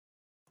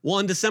Well,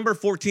 on December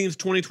 14th,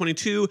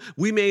 2022,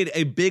 we made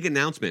a big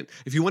announcement.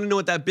 If you want to know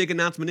what that big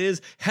announcement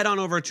is, head on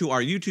over to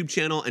our YouTube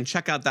channel and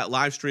check out that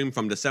live stream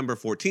from December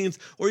 14th,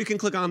 or you can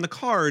click on the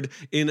card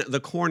in the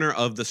corner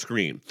of the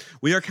screen.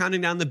 We are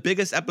counting down the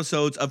biggest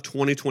episodes of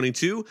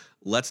 2022.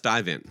 Let's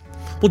dive in.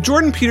 Well,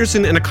 Jordan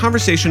Peterson, in a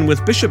conversation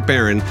with Bishop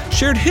Barron,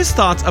 shared his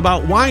thoughts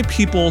about why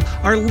people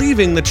are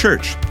leaving the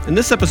church. In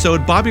this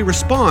episode, Bobby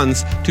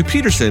responds to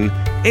Peterson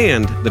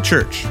and the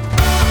church.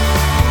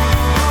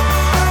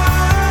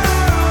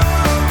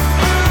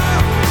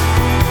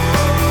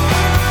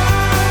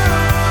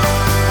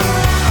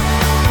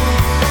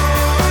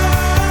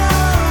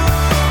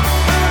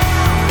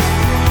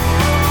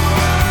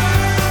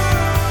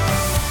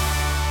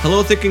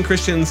 Hello, Thinking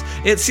Christians.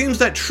 It seems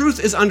that truth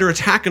is under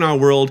attack in our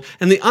world,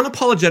 and the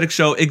Unapologetic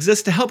Show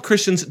exists to help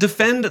Christians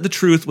defend the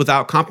truth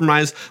without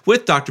compromise.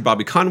 With Dr.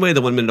 Bobby Conway,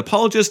 the one-minute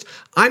apologist,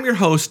 I'm your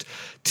host,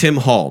 Tim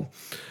Hall.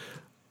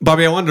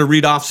 Bobby, I wanted to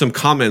read off some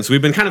comments.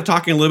 We've been kind of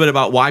talking a little bit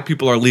about why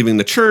people are leaving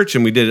the church,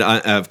 and we did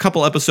a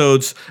couple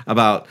episodes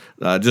about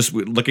just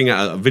looking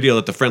at a video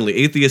that the Friendly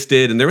Atheist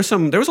did, and there was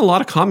a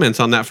lot of comments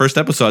on that first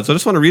episode, so I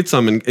just want to read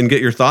some and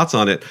get your thoughts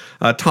on it.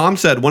 Tom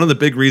said, one of the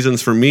big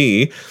reasons for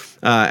me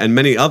and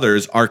many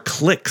others are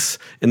cliques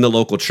in the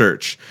local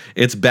church.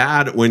 It's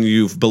bad when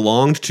you've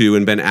belonged to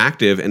and been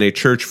active in a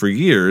church for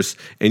years,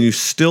 and you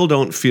still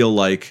don't feel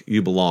like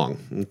you belong.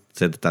 I'd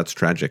say that's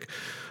tragic.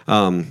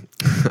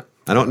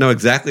 I don't know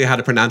exactly how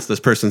to pronounce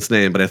this person's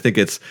name, but I think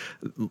it's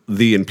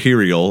the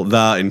Imperial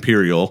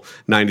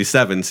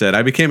 97 said,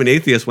 I became an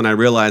atheist when I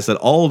realized that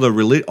all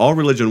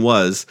religion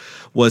was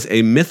just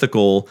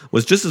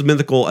as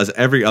mythical as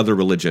every other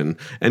religion,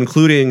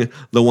 including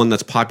the one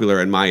that's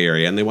popular in my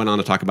area. And they went on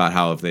to talk about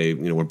how if they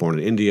were born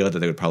in India, that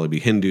they would probably be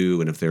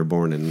Hindu, and if they were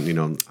born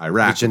in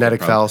Iraq, the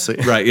genetic fallacy.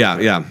 Right?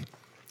 Yeah.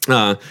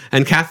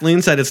 And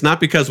Kathleen said, it's not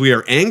because we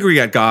are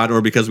angry at God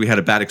or because we had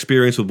a bad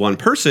experience with one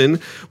person.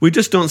 We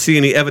just don't see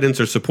any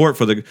evidence or support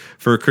for the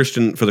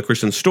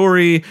Christian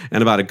story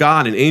and about a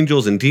God and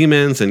angels and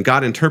demons and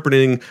God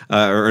interpreting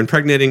or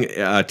impregnating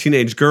a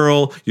teenage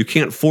girl. You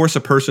can't force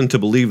a person to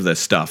believe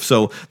this stuff.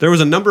 So there was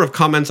a number of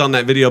comments on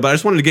that video, but I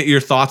just wanted to get your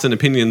thoughts and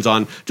opinions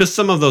on just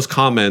some of those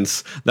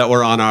comments that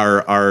were on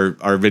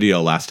our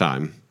video last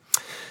time.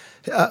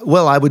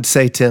 Well, I would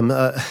say, Tim,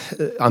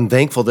 I'm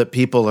thankful that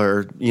people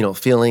are,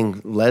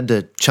 feeling led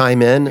to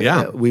chime in.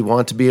 Yeah. We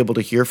want to be able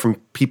to hear from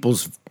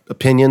people's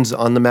opinions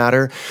on the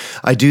matter.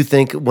 I do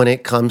think when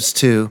it comes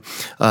to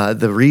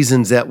the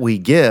reasons that we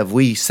give,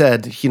 we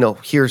said,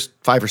 here's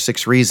 5 or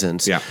 6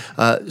 reasons. Yeah.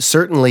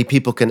 Certainly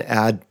people can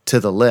add to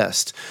the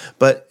list,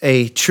 but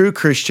a true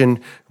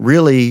Christian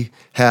really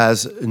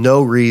has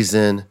no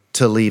reason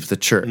to leave the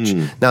church.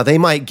 Now, they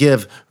might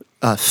give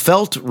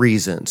felt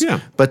reasons,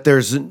 but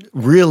there's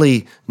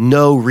really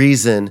no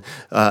reason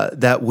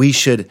that we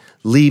should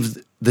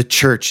leave the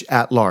church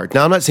at large.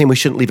 Now, I'm not saying we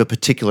shouldn't leave a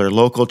particular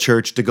local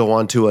church to go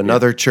on to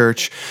another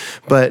church,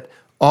 but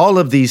all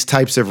of these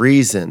types of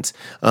reasons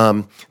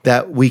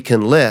that we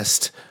can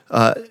list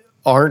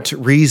aren't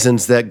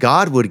reasons that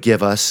God would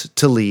give us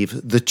to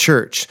leave the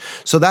church.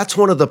 So that's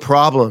one of the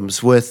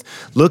problems with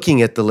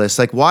looking at the list.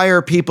 Like, why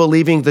are people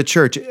leaving the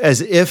church?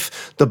 As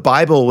if the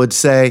Bible would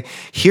say,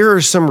 here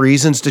are some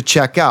reasons to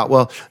check out.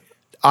 Well,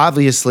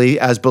 obviously,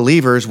 as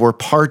believers, we're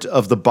part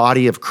of the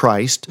body of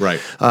Christ. Right.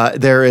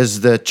 There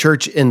is the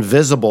church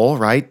invisible,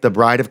 right? The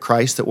bride of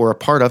Christ that we're a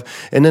part of.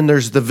 And then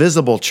there's the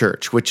visible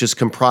church, which is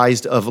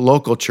comprised of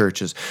local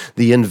churches.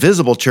 The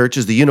invisible church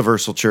is the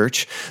universal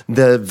church.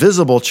 The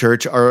visible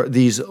church are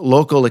these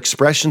local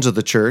expressions of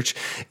the church.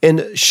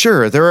 And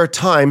sure, there are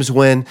times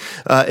when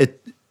it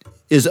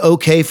is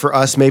okay for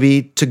us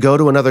maybe to go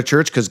to another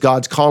church because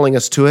God's calling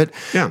us to it.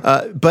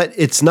 Yeah. But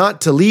it's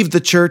not to leave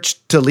the church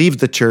to leave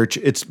the church.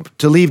 It's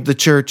to leave the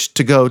church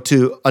to go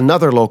to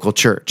another local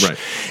church. Right.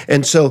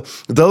 And so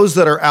those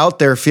that are out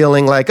there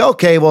feeling like,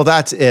 okay, well,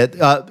 that's it.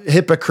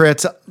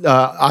 Hypocrites,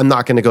 I'm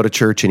not going to go to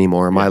church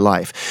anymore in my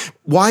life.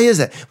 Why is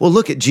that? Well,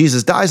 look at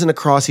Jesus dies on the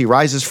cross. He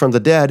rises from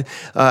the dead.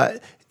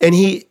 And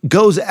he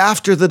goes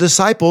after the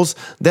disciples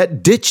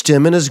that ditched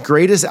him in his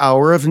greatest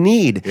hour of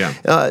need. Yeah.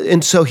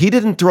 And so he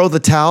didn't throw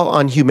the towel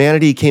on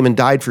humanity. He came and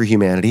died for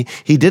humanity.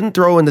 He didn't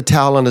throw in the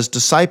towel on his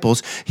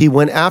disciples. He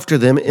went after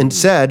them and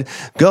said,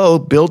 go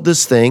build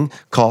this thing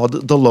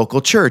called the local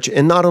church.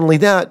 And not only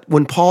that,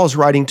 when Paul's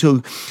writing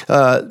to,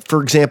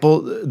 for example,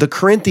 the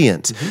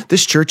Corinthians,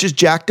 this church is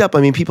jacked up.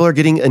 I mean, people are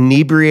getting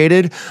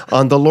inebriated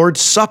on the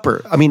Lord's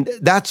Supper. I mean,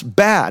 that's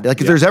bad.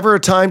 Like, if there's ever a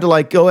time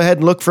to go ahead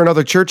and look for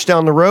another church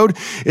down the road,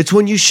 it's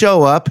when you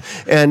show up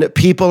and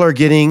people are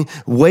getting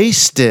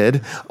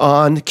wasted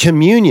on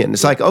communion.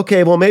 It's like,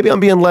 okay, well, maybe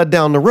I'm being led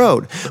down the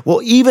road.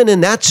 Well, even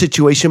in that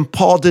situation,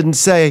 Paul didn't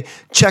say,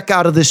 check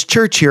out of this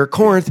church here at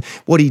Corinth.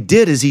 What he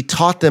did is he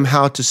taught them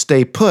how to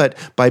stay put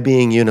by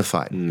being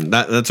unified.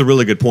 That's a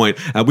really good point.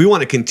 We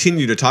want to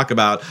continue to talk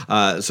about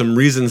some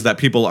reasons that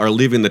people are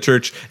leaving the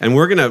church, and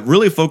we're going to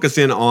really focus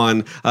in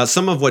on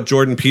some of what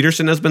Jordan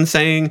Peterson has been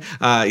saying.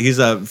 He's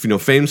a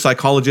famed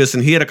psychologist,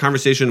 and he had a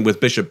conversation with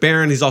Bishop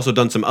Barron. He's also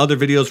done some other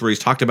videos where he's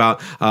talked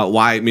about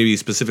why maybe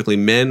specifically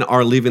men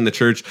are leaving the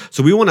church.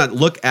 So we want to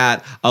look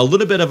at a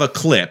little bit of a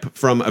clip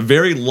from a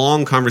very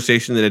long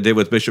conversation that I did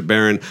with Bishop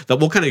Barron that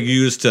we'll kind of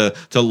use to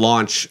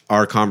launch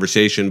our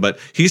conversation. But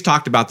he's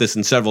talked about this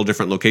in several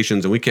different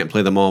locations, and we can't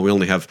play them all. We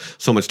only have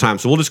so much time.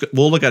 So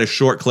we'll look at a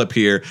short clip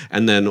here,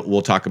 and then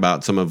we'll talk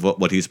about some of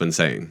what he's been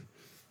saying.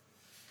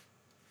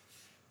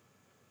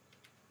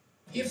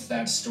 If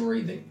that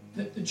story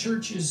that the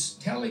church is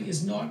telling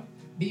is not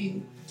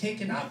being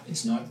taken up,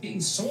 it's not being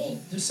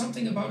sold, there's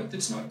something about it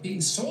that's not being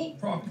sold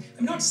properly.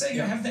 I'm not saying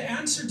I have the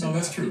answer to that,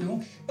 that's true. you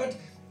know, but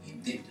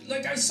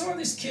like I saw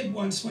this kid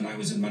once when I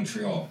was in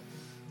Montreal,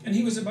 and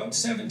he was about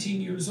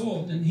 17 years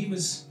old, and he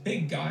was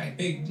big,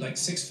 like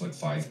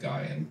 6'5"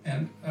 guy,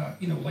 and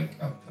you know, like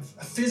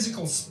a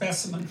physical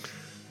specimen.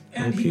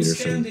 And he was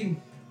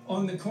standing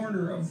on the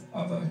corner of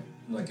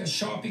a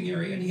shopping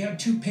area, and he had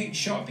 2 pink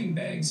shopping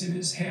bags in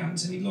his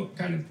hands, and he looked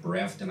kind of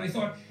bereft. And I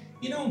thought,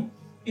 you know,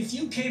 if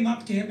you came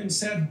up to him and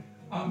said,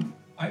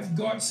 I've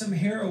got some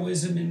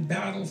heroism in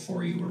battle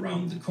for you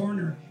around the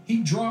corner,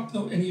 he'd drop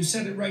those, and you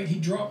said it right,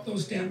 he'd drop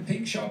those damn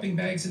pink shopping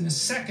bags in a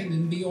second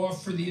and be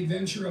off for the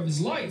adventure of his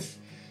life.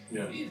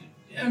 Yeah.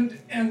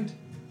 And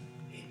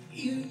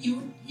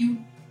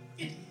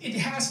it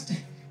has to,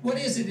 what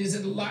is it? Is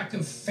it a lack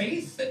of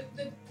faith,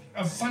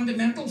 a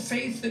fundamental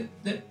faith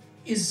that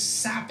is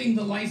sapping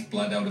the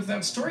lifeblood out of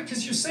that story?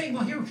 Because you're saying,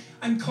 well, here,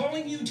 I'm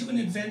calling you to an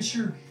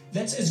adventure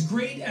that's as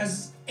great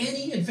as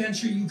any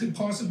adventure you could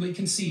possibly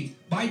conceive.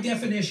 By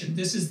definition,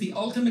 this is the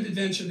ultimate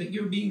adventure that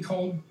you're being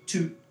called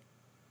to.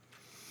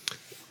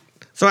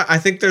 So I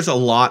think there's a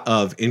lot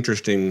of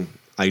interesting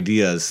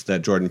ideas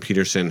that Jordan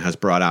Peterson has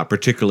brought out,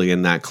 particularly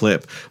in that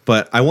clip.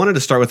 But I wanted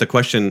to start with a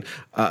question.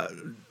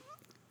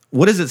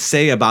 What does it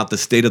say about the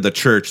state of the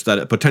church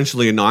that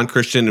potentially a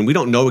non-Christian, and we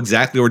don't know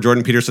exactly where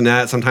Jordan Peterson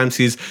at. Sometimes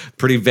he's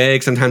pretty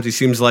vague. Sometimes he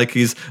seems like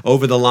he's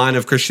over the line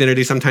of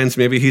Christianity. Sometimes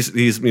maybe he's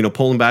you know,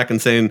 pulling back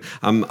and saying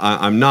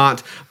I'm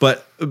not.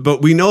 But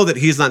we know that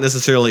he's not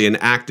necessarily an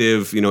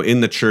active, you know, in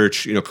the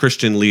church, you know,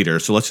 Christian leader.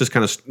 So let's just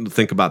kind of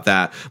think about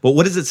that. But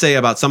what does it say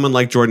about someone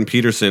like Jordan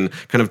Peterson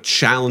kind of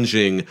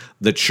challenging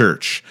the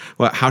church?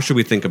 Well, how should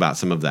we think about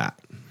some of that?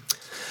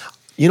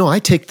 You know, I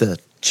take the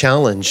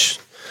challenge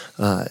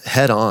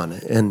head on.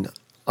 And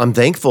I'm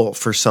thankful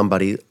for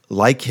somebody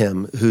like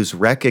him who's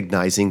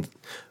recognizing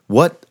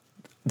what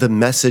the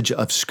message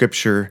of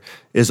Scripture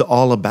is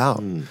all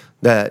about,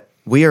 that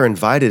we are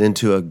invited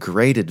into a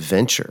great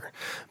adventure.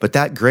 But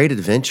that great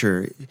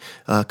adventure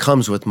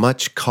comes with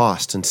much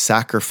cost and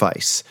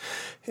sacrifice.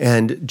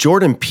 And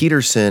Jordan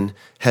Peterson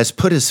has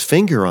put his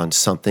finger on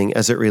something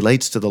as it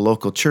relates to the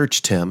local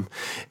church, Tim,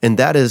 and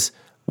that is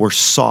we're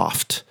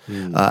soft.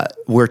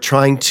 We're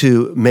trying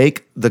to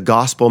make the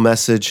gospel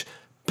message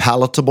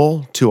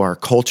palatable to our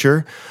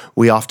culture.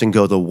 We often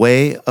go the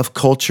way of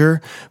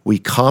culture. We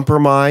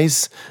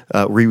compromise.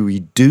 We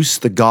reduce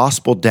the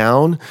gospel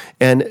down.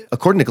 And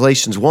according to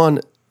Galatians 1,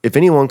 if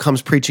anyone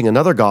comes preaching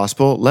another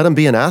gospel, let him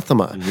be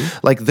anathema.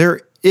 Like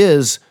there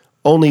is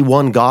only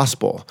one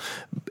gospel.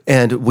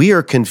 And we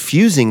are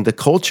confusing the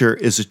culture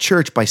as a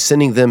church by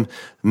sending them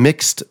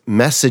mixed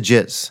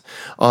messages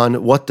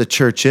on what the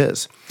church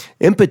is.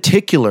 In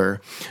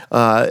particular,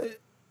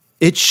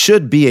 it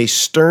should be a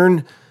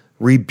stern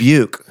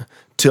rebuke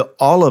to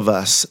all of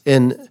us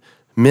in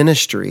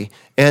ministry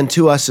and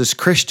to us as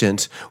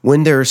Christians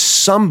when there's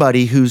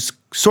somebody who's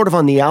sort of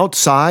on the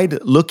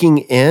outside looking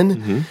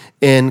in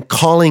and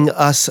calling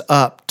us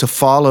up to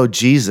follow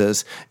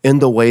Jesus in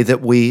the way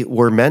that we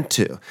were meant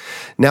to.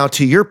 Now,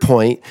 to your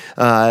point,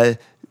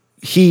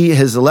 he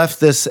has left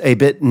this a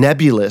bit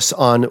nebulous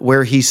on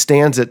where he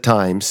stands at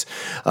times,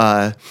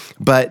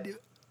 but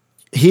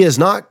he has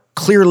not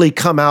clearly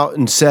come out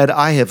and said,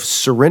 I have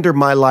surrendered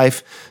my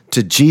life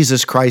to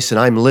Jesus Christ and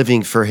I'm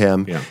living for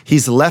him. Yeah.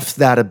 He's left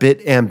that a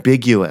bit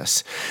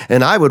ambiguous.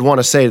 And I would want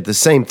to say the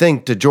same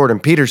thing to Jordan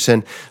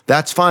Peterson.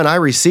 That's fine. I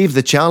received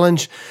the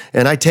challenge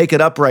and I take it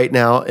up right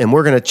now, and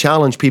we're going to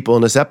challenge people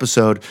in this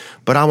episode.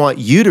 But I want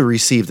you to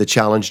receive the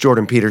challenge,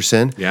 Jordan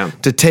Peterson,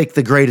 to take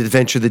the great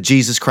adventure that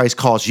Jesus Christ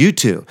calls you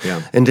to,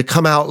 and to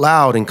come out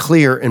loud and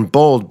clear and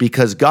bold,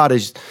 because God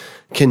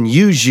can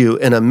use you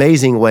in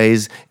amazing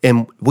ways,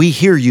 and we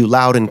hear you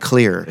loud and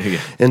clear.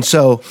 Yeah. And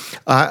so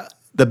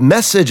the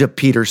message of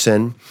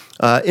Peterson,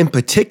 in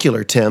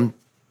particular, Tim,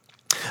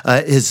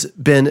 has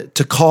been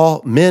to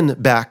call men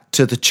back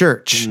to the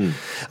church.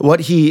 What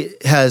he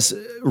has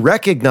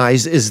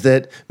recognized is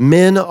that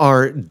men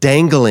are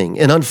dangling.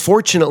 And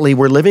unfortunately,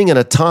 we're living in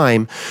a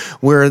time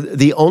where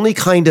the only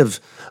kind of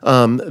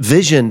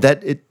vision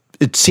that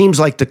it seems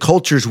like the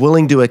culture's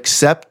willing to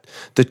accept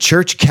the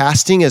church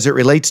casting as it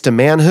relates to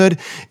manhood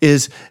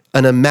is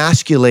an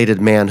emasculated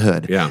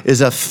manhood,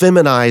 is a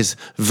feminized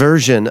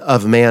version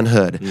of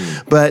manhood.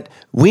 But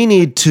we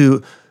need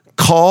to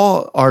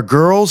call our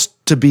girls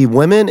to be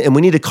women, and we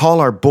need to call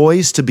our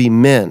boys to be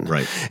men.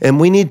 Right. And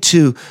we need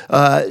to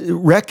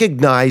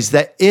recognize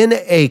that in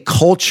a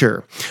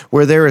culture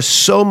where there is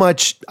so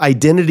much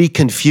identity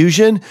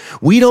confusion,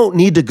 we don't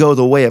need to go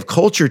the way of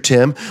culture,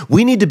 Tim.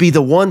 We need to be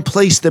the one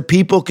place that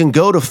people can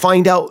go to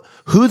find out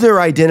who their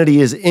identity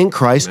is in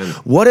Christ,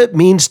 what it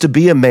means to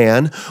be a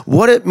man,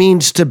 what it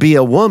means to be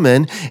a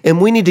woman,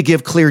 and we need to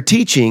give clear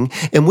teaching,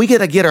 and we got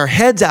to get our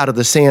heads out of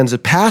the sands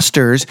of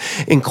pastors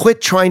and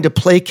quit trying to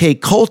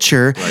placate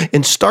culture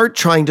and start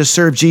trying to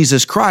serve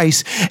Jesus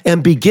Christ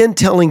and begin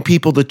telling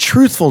people the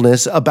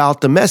truthfulness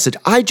about the message.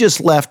 I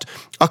just left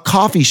a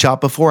coffee shop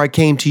before I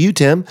came to you,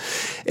 Tim,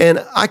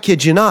 and I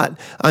kid you not.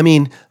 I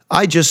mean,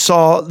 I just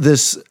saw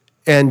this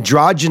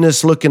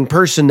androgynous looking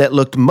person that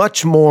looked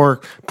much more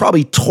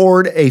probably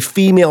toward a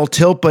female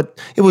tilt, but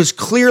it was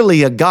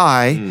clearly a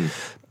guy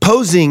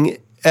posing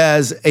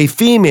as a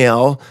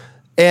female,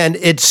 and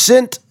it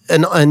sent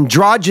an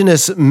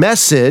androgynous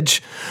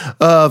message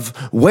of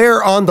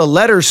where on the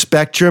letter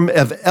spectrum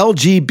of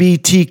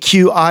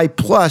LGBTQI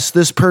plus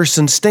this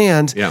person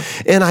stands. Yeah.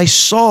 And I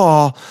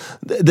saw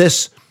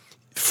this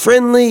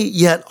friendly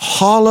yet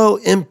hollow,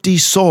 empty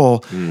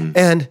soul,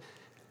 and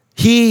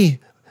he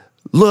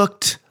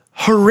looked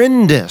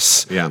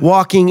horrendous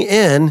walking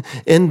in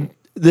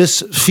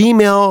this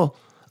female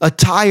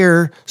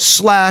attire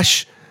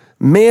 /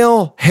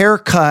 male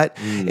haircut,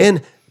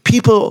 and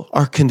people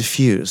are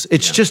confused.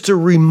 It's just a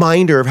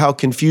reminder of how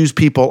confused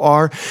people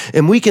are,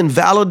 and we can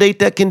validate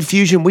that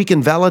confusion, we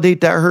can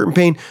validate that hurt and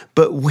pain,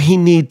 but we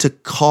need to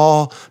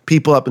call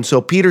people up. And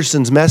so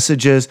Peterson's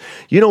message is,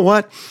 you know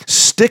what?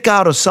 Stick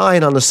out a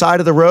sign on the side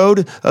of the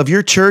road of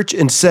your church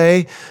and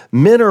say,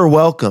 men are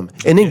welcome,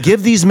 and then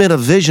give these men a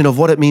vision of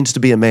what it means to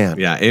be a man.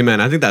 Yeah,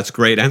 amen. I think that's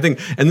great. I think,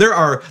 and there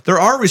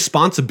are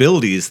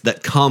responsibilities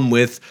that come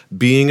with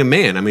being a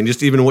man. I mean,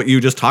 just even what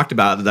you just talked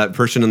about, that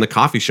person in the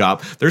coffee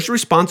shop, there's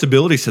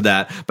responsibilities to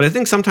that. But I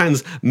think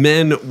sometimes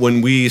men,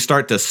 when we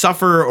start to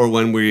suffer or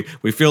when we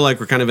feel like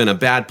we're kind of in a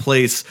bad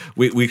place,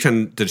 we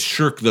tend to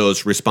shirk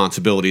those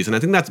responsibilities. And I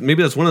think that's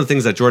one of the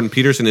things that Jordan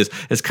Peterson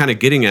is kind of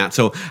getting at.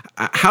 So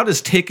how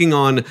does taking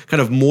on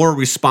kind of more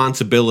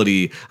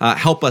responsibility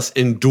help us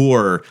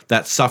endure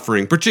that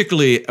suffering,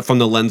 particularly from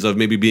the lens of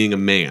maybe being a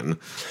man?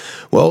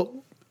 Well,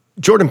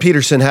 Jordan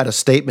Peterson had a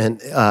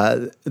statement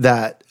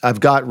that I've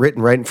got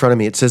written right in front of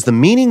me. It says, the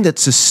meaning that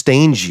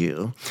sustains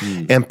you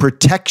and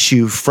protects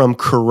you from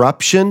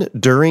corruption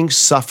during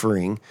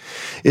suffering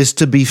is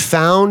to be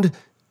found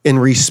in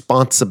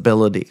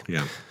responsibility.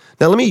 Yeah.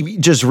 Now, let me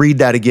just read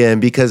that again,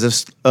 because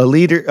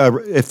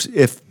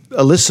if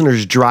a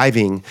listener's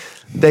driving,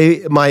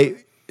 they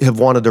might have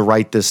wanted to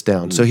write this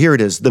down. So here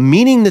it is. The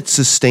meaning that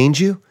sustains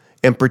you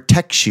and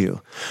protects you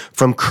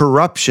from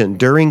corruption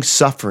during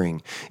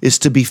suffering is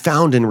to be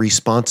found in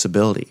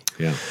responsibility.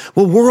 Yeah.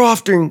 Well, we're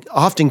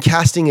often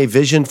casting a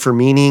vision for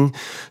meaning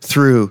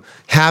through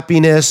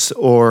happiness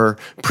or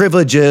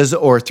privileges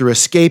or through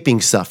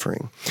escaping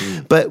suffering.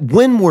 But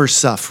when we're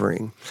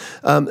suffering,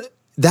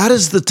 that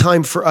is the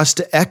time for us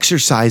to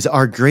exercise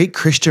our great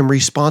Christian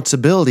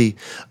responsibility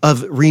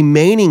of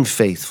remaining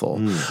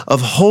faithful, of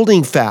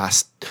holding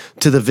fast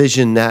to the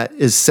vision that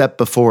is set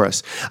before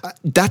us.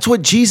 That's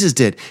what Jesus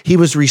did. He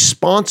was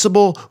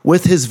responsible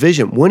with his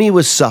vision. When he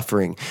was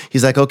suffering,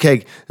 he's like,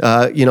 okay,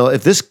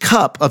 if this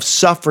cup of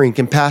suffering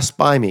can pass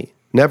by me,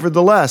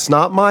 nevertheless,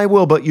 not my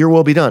will, but your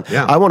will be done.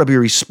 Yeah. I want to be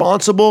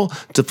responsible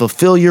to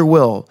fulfill your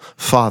will,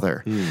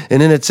 Father.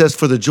 And then it says,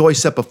 for the joy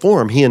set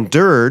before him, he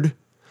endured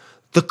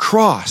the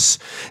cross.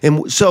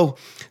 And so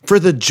for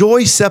the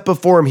joy set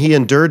before him, he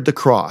endured the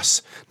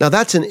cross. Now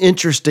that's an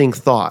interesting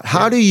thought.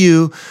 How do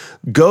you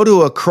go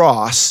to a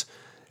cross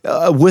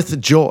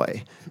with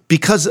joy?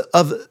 Because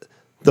of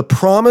the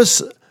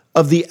promise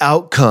of the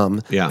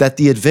outcome that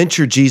the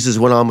adventure Jesus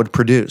went on would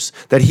produce,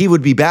 that he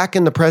would be back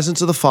in the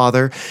presence of the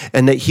Father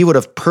and that he would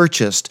have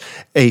purchased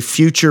a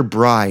future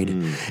bride.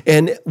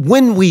 And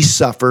when we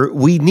suffer,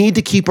 we need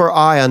to keep our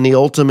eye on the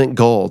ultimate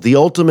goal, the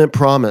ultimate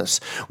promise,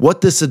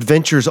 what this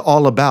adventure is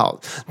all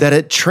about, that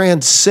it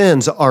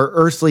transcends our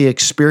earthly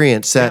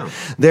experience, that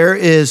there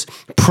is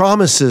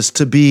promises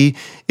to be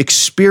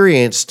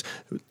experienced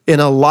in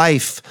a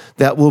life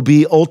that will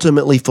be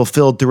ultimately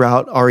fulfilled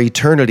throughout our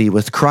eternity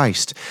with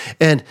Christ.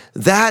 And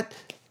that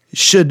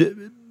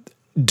should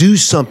do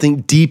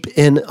something deep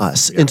in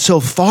us. And so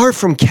far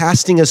from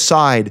casting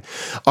aside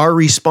our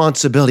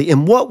responsibility,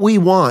 and what we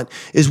want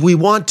is we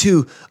want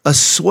to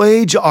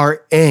assuage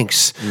our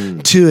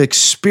angst, to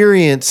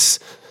experience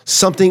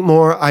something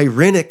more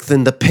ironic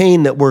than the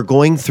pain that we're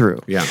going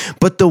through. Yeah.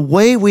 But the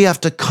way we have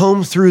to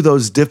comb through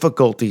those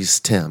difficulties,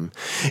 Tim,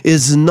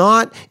 is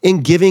not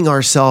in giving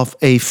ourselves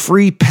a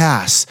free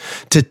pass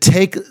to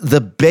take the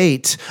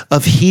bait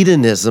of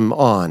hedonism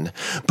on,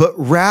 but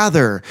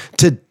rather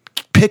to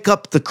pick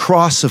up the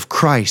cross of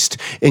Christ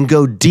and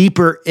go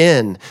deeper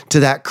in to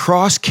that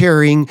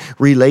cross-carrying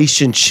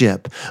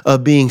relationship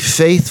of being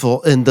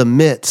faithful in the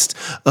midst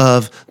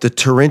of the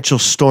torrential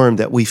storm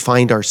that we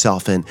find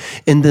ourselves in.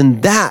 And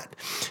then that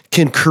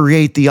can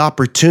create the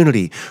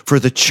opportunity for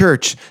the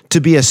church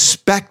to be a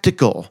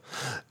spectacle,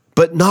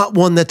 but not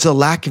one that's a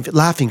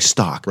laughing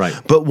stock, right,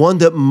 but one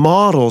that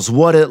models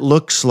what it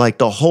looks like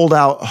to hold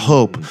out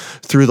hope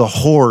through the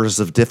horrors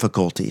of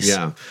difficulties.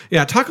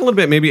 Yeah. Talk a little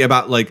bit maybe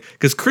about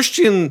because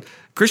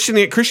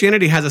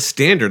Christianity has a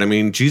standard. I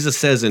mean, Jesus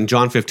says in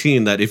John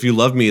 15 that if you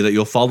love me, that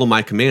you'll follow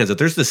my commands, that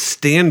there's this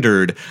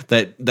standard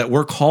that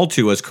we're called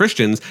to as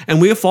Christians, and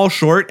we fall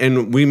short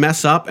and we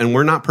mess up and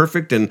we're not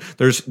perfect, and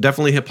there's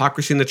definitely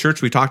hypocrisy in the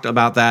church. We talked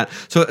about that.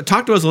 So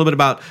talk to us a little bit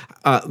about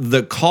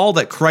the call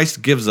that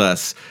Christ gives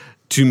us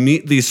to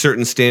meet these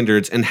certain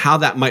standards and how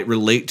that might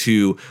relate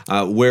to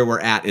where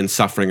we're at in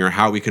suffering, or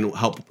how we can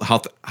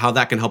how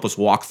that can help us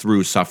walk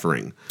through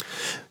suffering.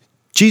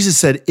 Jesus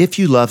said, if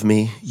you love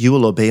me, you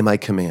will obey my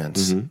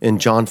commands, in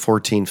John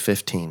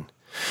 14:15.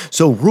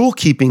 So rule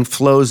keeping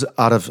flows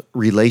out of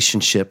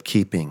relationship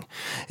keeping.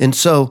 And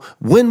so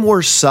when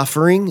we're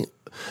suffering,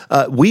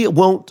 we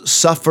won't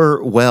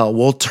suffer well.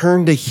 We'll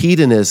turn to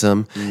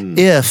hedonism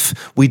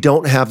if we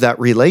don't have that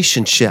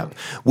relationship.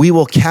 We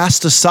will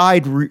cast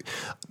aside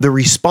the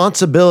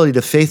responsibility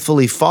to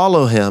faithfully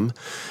follow him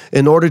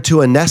in order to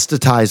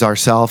anesthetize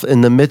ourselves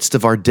in the midst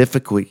of our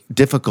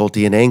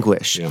difficulty and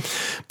anguish. Yeah.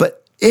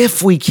 But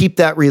if we keep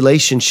that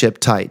relationship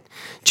tight,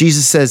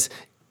 Jesus says,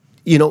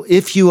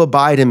 if you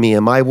abide in me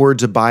and my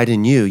words abide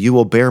in you, you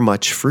will bear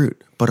much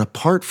fruit. But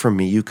apart from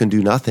me, you can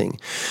do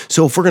nothing.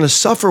 So if we're going to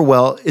suffer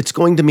well, it's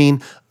going to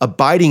mean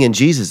abiding in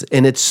Jesus.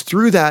 And it's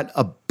through that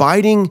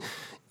abiding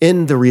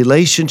in the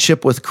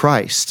relationship with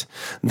Christ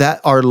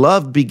that our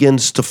love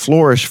begins to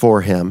flourish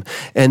for him.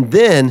 And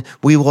then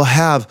we will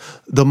have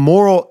the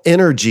moral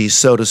energy,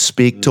 so to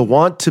speak, to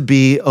want to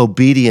be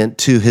obedient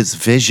to his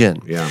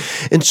vision. Yeah.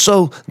 And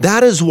so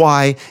that is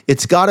why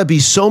it's got to be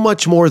so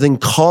much more than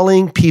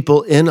calling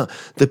people in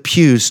the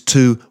pews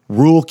to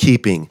rule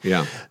keeping.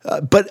 Yeah.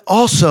 But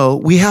also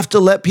we have to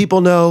let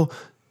people know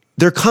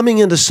they're coming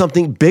into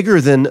something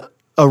bigger than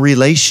a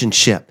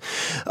relationship.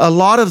 A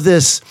lot of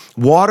this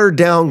watered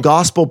down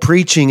gospel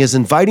preaching is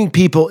inviting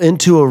people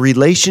into a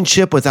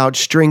relationship without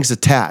strings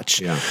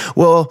attached. Yeah.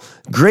 Well,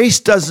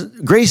 grace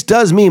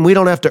does mean we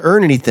don't have to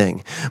earn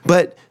anything.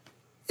 But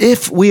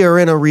if we are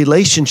in a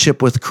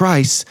relationship with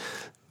Christ,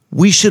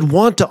 we should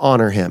want to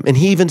honor him. And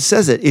he even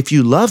says it, if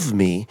you love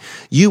me,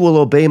 you will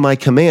obey my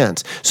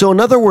commands. So in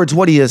other words,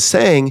 what he is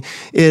saying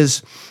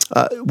is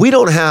we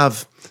don't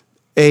have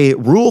a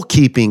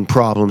rule-keeping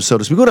problem, so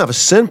to speak. We don't have a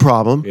sin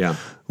problem. Yeah.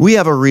 We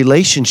have a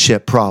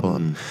relationship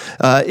problem.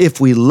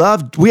 We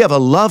have a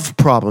love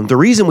problem. The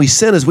reason we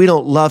sin is we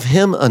don't love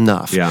him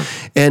enough. Yeah.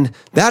 And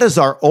that is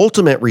our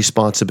ultimate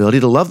responsibility,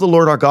 to love the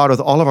Lord our God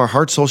with all of our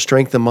heart, soul,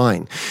 strength, and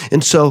mind.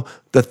 And so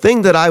the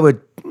thing that I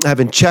would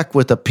have in check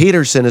with the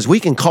Peterson is we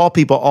can call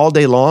people all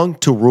day long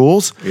to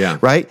rules,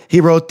 right?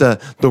 He wrote the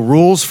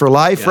rules for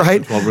life,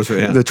 right? 12 rules,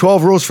 The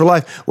 12 rules for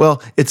life.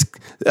 Well, it's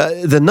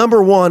the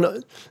number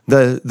one,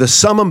 the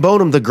summum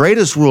bonum, the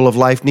greatest rule of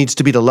life needs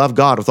to be to love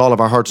God with all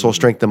of our heart, soul,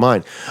 strength, and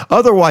mind.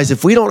 Otherwise,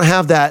 if we don't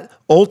have that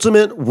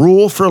ultimate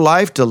rule for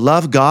life to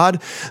love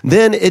God,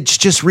 then it's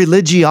just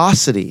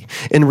religiosity.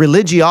 And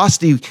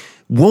religiosity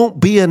won't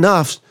be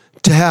enough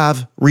to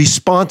have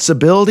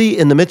responsibility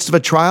in the midst of a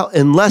trial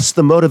unless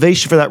the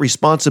motivation for that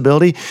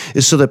responsibility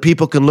is so that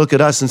people can look at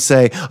us and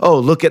say, oh,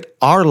 look at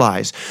our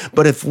lives.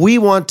 But if we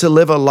want to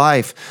live a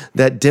life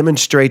that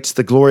demonstrates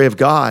the glory of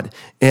God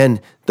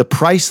and the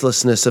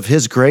pricelessness of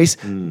his grace,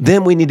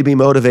 then we need to be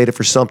motivated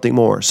for something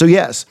more. So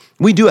yes,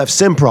 we do have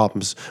sin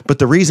problems, but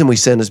the reason we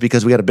sin is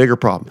because we got a bigger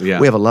problem. Yeah.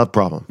 We have a love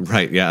problem.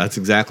 Right. Yeah, that's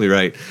exactly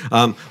right.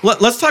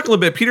 Let's talk a little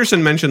bit.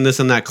 Peterson mentioned this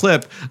in that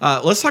clip.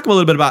 Let's talk a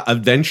little bit about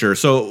adventure.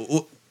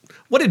 So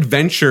what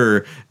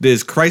adventure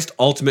is Christ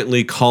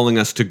ultimately calling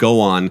us to go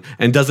on?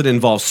 And does it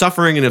involve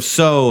suffering? And if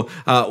so,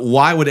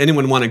 why would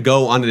anyone want to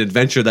go on an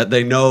adventure that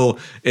they know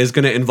is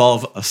going to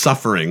involve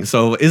suffering?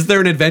 So is there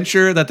an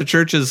adventure that the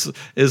church is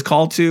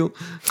called to?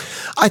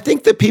 I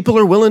think that people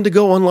are willing to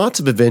go on lots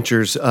of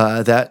adventures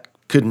that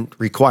could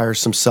require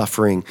some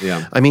suffering.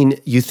 Yeah. I mean,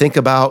 you think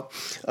about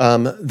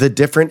the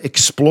different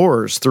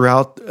explorers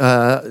throughout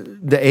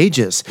the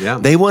ages. Yeah.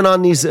 They went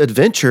on these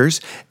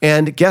adventures,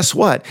 and guess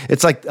what?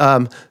 It's like,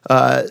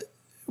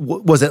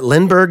 was it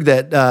Lindbergh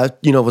that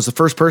was the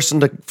first person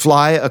to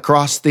fly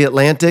across the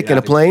Atlantic in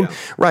a plane? So, yeah.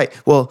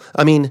 Right. Well,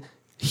 I mean,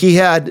 he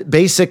had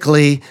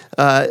basically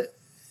no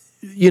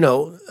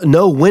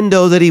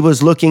window that he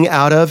was looking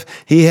out of.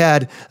 He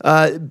had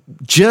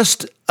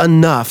just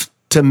enough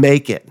to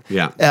make it.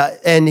 Yeah.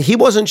 And he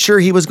wasn't sure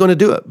he was going to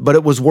do it, but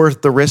it was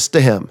worth the risk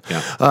to him.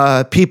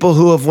 Yeah. People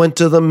who have went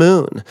to the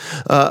moon,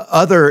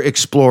 other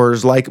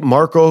explorers like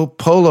Marco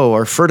Polo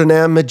or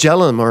Ferdinand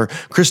Magellan or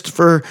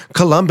Christopher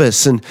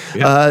Columbus and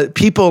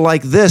people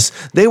like this,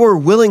 they were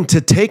willing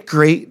to take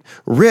great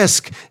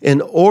risk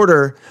in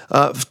order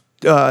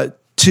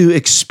to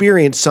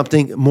experience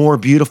something more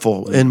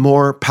beautiful and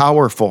more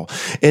powerful.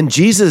 And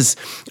Jesus,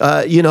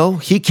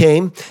 he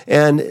came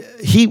and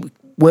he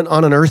went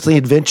on an earthly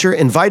adventure,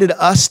 invited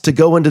us to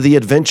go into the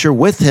adventure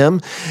with him.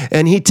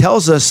 And he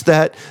tells us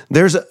that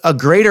there's a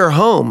greater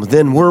home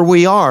than where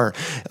we are.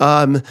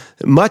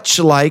 Much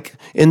like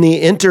in the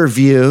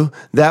interview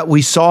that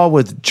we saw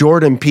with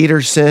Jordan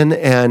Peterson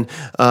and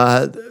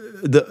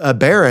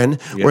Baron,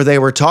 where they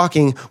were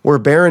talking, where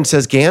Baron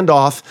says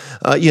Gandalf,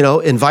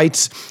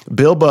 invites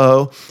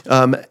Bilbo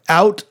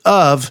out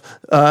of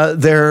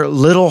their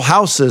little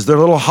houses, their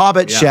little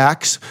hobbit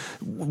shacks.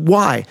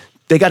 Why?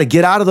 They got to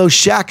get out of those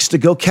shacks to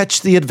go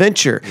catch the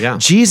adventure. Yeah.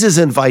 Jesus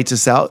invites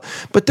us out,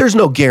 but there's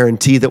no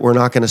guarantee that we're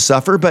not going to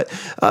suffer. But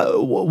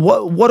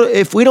what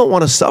if we don't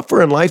want to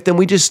suffer in life? Then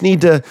we just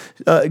need to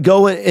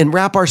go and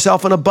wrap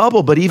ourselves in a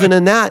bubble. But even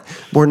in that,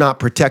 we're not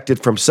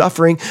protected from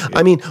suffering. Yeah.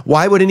 I mean,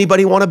 why would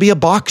anybody want to be a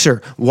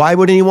boxer? Why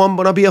would anyone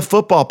want to be a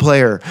football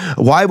player?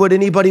 Why would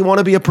anybody want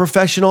to be a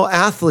professional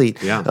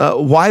athlete? Yeah.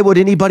 Why would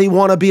anybody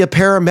want to be a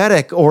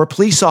paramedic or a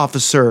police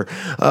officer?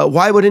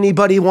 Why would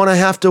anybody want to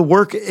have to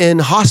work in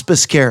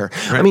hospice care?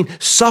 Right. I mean,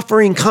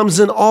 suffering comes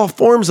in all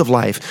forms of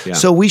life. Yeah.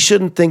 So we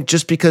shouldn't think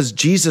just because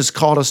Jesus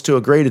called us to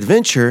a great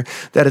adventure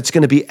that it's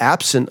going to be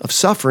absent of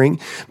suffering,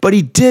 but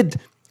he did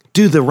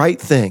do the right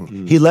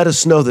thing. He let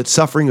us know that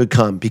suffering would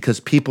come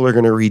because people are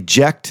going to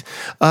reject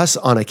us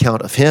on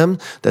account of him,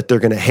 that they're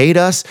going to hate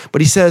us.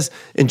 But he says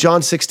in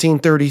John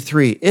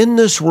 16:33, in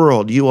this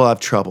world you will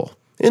have trouble.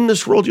 In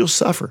this world you'll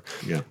suffer.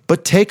 Yeah.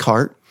 But take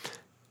heart.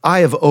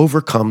 I have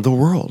overcome the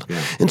world.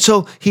 Yeah. And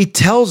so he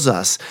tells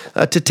us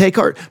to take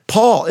heart.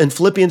 Paul in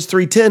Philippians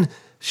 3:10,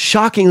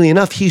 shockingly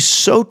enough, he's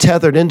so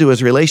tethered into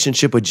his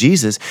relationship with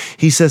Jesus.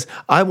 He says,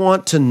 I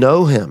want to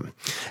know him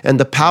and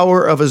the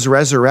power of his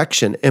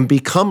resurrection and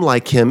become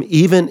like him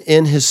even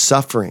in his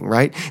suffering,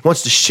 right? He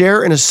wants to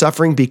share in his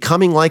suffering,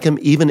 becoming like him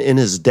even in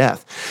his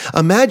death.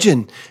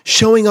 Imagine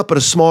showing up at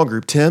a small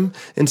group, Tim,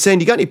 and saying,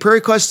 you got any prayer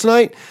requests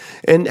tonight?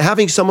 And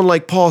having someone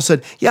like Paul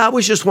said, yeah, I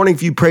was just wondering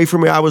if you'd pray for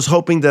me. I was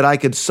hoping that I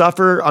could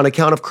suffer on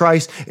account of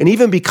Christ and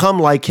even become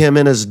like him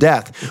in his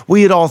death.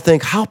 We'd all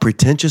think, how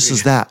pretentious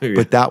is that?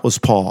 But that was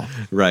Paul.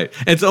 Right.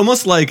 It's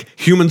almost like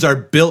humans are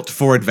built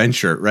for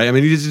adventure, right? I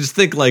mean, you just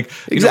think like,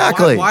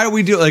 exactly. Why are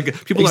we doing,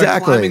 like people are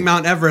climbing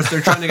Mount Everest. They're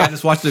trying to, I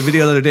just watched the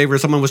video the other day where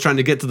someone was trying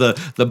to get to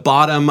the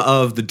bottom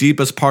of the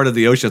deepest part of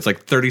the ocean. It's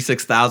like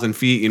 36,000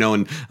 feet,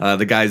 and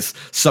the guy's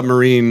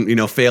submarine,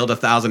 failed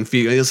 1,000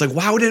 feet. And it's like,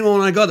 why would anyone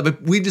want to go there?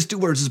 But we just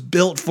we're just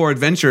built for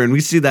adventure. And we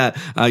see that,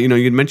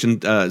 you'd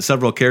mentioned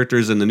several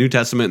characters in the New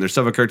Testament, and there's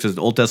several characters in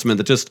the Old Testament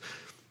that just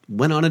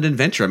went on an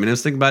adventure. I mean, I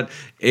was thinking about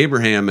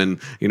Abraham and,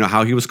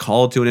 how he was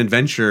called to an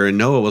adventure, and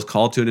Noah was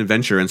called to an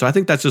adventure. And so I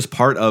think that's just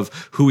part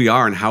of who we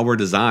are and how we're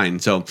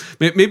designed. So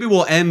maybe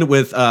we'll end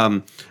with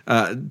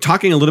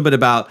talking a little bit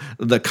about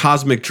the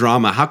cosmic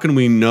drama. How can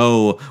we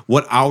know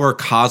what our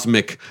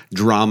cosmic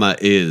drama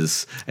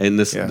is? And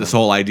this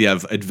whole idea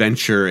of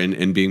adventure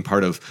and being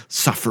part of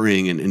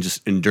suffering and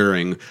just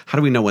enduring. How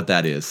do we know what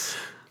that is?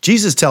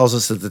 Jesus tells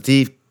us that the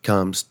thief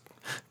comes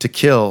to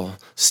kill,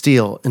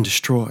 steal, and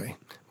destroy.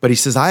 But he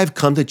says, I have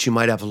come that you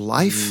might have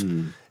life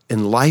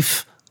and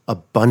life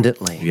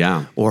abundantly,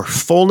 or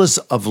fullness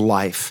of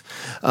life.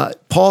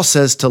 Paul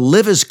says to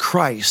live as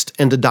Christ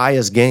and to die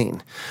as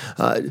gain.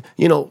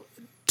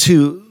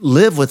 To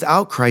live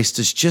without Christ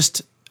is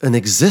just an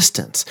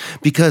existence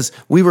because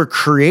we were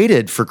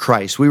created for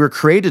Christ. We were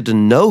created to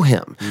know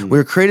him. We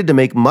were created to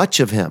make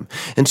much of him.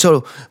 And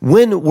so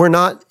when we're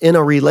not in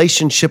a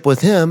relationship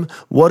with him,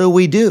 what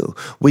do?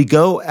 We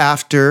go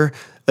after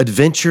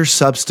adventure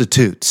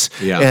substitutes.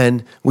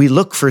 And we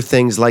look for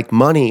things like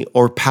money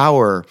or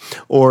power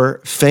or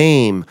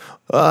fame,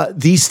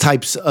 these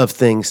types of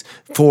things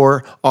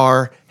for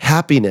our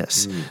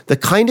happiness. The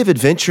kind of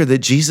adventure that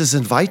Jesus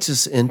invites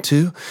us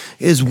into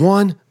is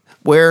one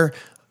where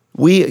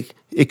we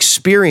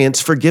experience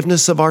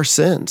forgiveness of our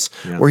sins,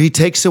 where he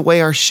takes away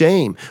our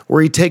shame,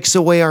 where he takes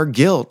away our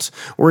guilt,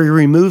 where he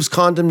removes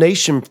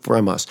condemnation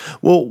from us.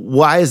 Well,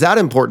 why is that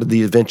important to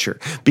the adventure?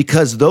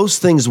 Because those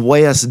things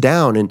weigh us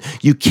down, and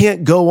you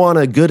can't go on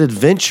a good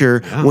adventure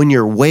when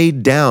you're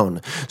weighed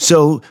down.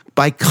 So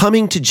by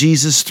coming to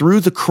Jesus through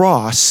the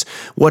cross,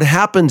 what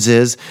happens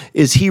is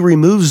he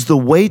removes the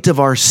weight of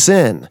our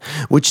sin,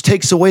 which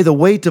takes away the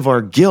weight of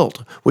our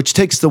guilt, which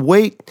takes the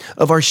weight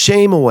of our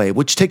shame away,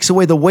 which takes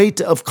away the weight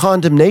of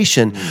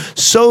condemnation,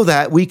 so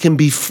that we can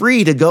be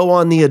free to go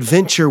on the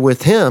adventure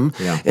with him.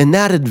 And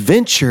that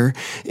adventure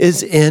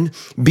is in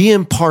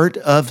being part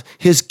of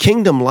his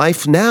kingdom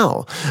life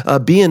now,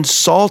 being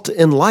salt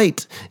and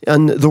light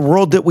in the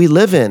world that we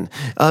live in,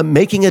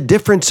 making a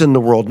difference in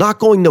the world, not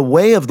going the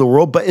way of the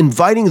world, but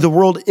inviting the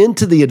world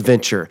into the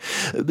adventure.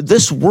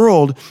 This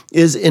world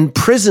is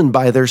imprisoned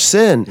by their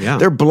sin.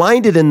 They're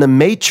blinded in the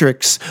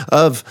matrix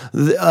of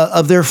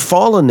their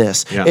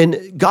fallenness.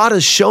 And God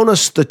has shown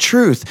us the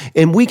truth,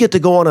 and we get get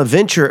to go on a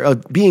venture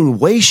of being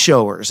way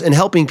showers and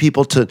helping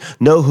people to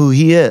know who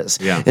he is.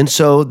 Yeah. And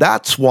so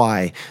that's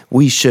why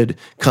we should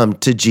come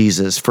to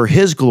Jesus for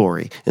his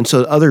glory and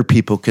so other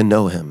people can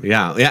know him.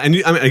 Yeah. And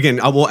again,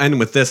 I will end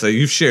with this.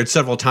 You've shared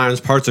several times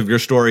parts of your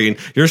story, and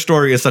your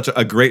story is such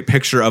a great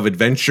picture of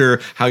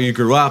adventure, how you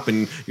grew up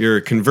and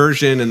your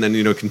conversion, and then,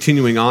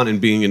 continuing on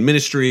and being in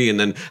ministry and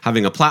then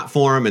having a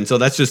platform. And so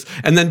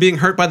and then being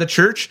hurt by the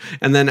church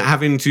and then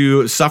having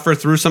to suffer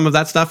through some of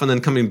that stuff and then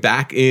coming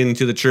back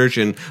into the church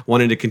and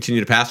wanting to continue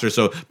to pastor.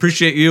 So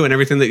appreciate you and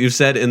everything that you've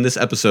said in this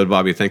episode,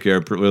 Bobby. Thank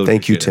you.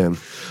 Thank you, Tim.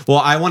 Well,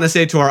 I want to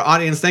say to our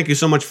audience, thank you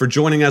so much for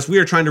joining us. We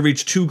are trying to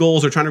reach 2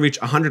 goals. We're trying to reach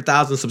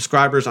 100,000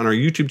 subscribers on our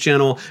YouTube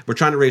channel. We're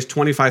trying to raise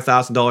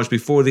 $25,000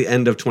 before the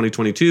end of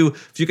 2022.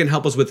 If you can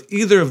help us with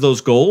either of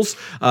those goals,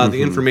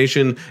 the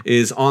information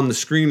is on the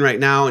screen right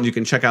now, and you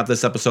can check out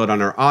this episode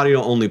on our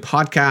audio-only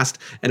podcast.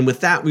 And with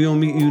that, we will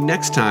meet you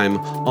next time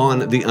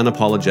on The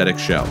Unapologetic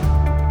Show.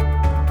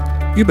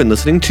 You've been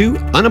listening to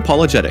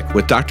Unapologetic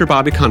with Dr.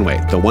 Bobby Conway,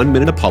 the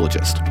 1-Minute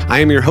Apologist. I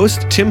am your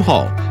host, Tim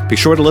Hall. Be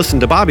sure to listen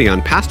to Bobby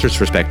on Pastor's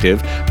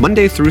Perspective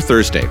Monday through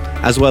Thursday,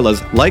 as well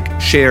as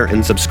like, share,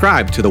 and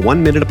subscribe to the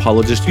 1-Minute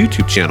Apologist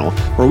YouTube channel,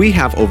 where we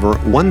have over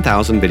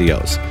 1,000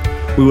 videos.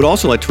 We would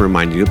also like to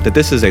remind you that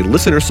this is a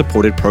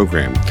listener-supported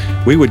program.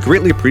 We would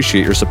greatly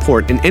appreciate your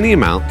support in any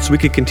amount so we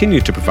could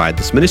continue to provide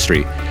this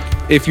ministry.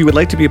 If you would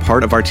like to be a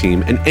part of our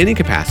team in any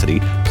capacity,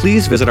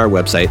 please visit our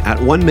website at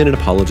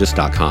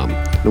oneminuteapologist.com.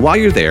 And while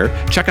you're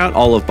there, check out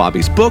all of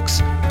Bobby's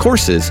books,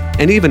 courses,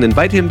 and even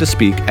invite him to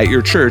speak at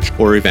your church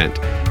or event.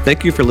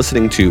 Thank you for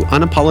listening to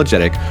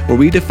Unapologetic, where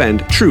we defend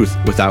truth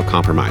without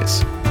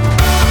compromise.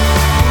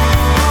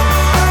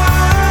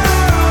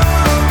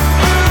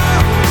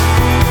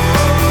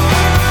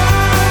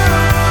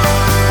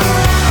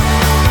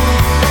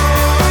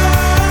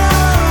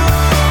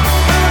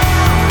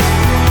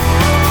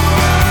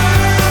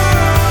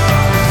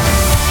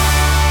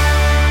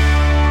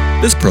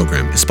 This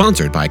program is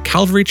sponsored by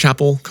Calvary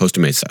Chapel, Costa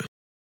Mesa.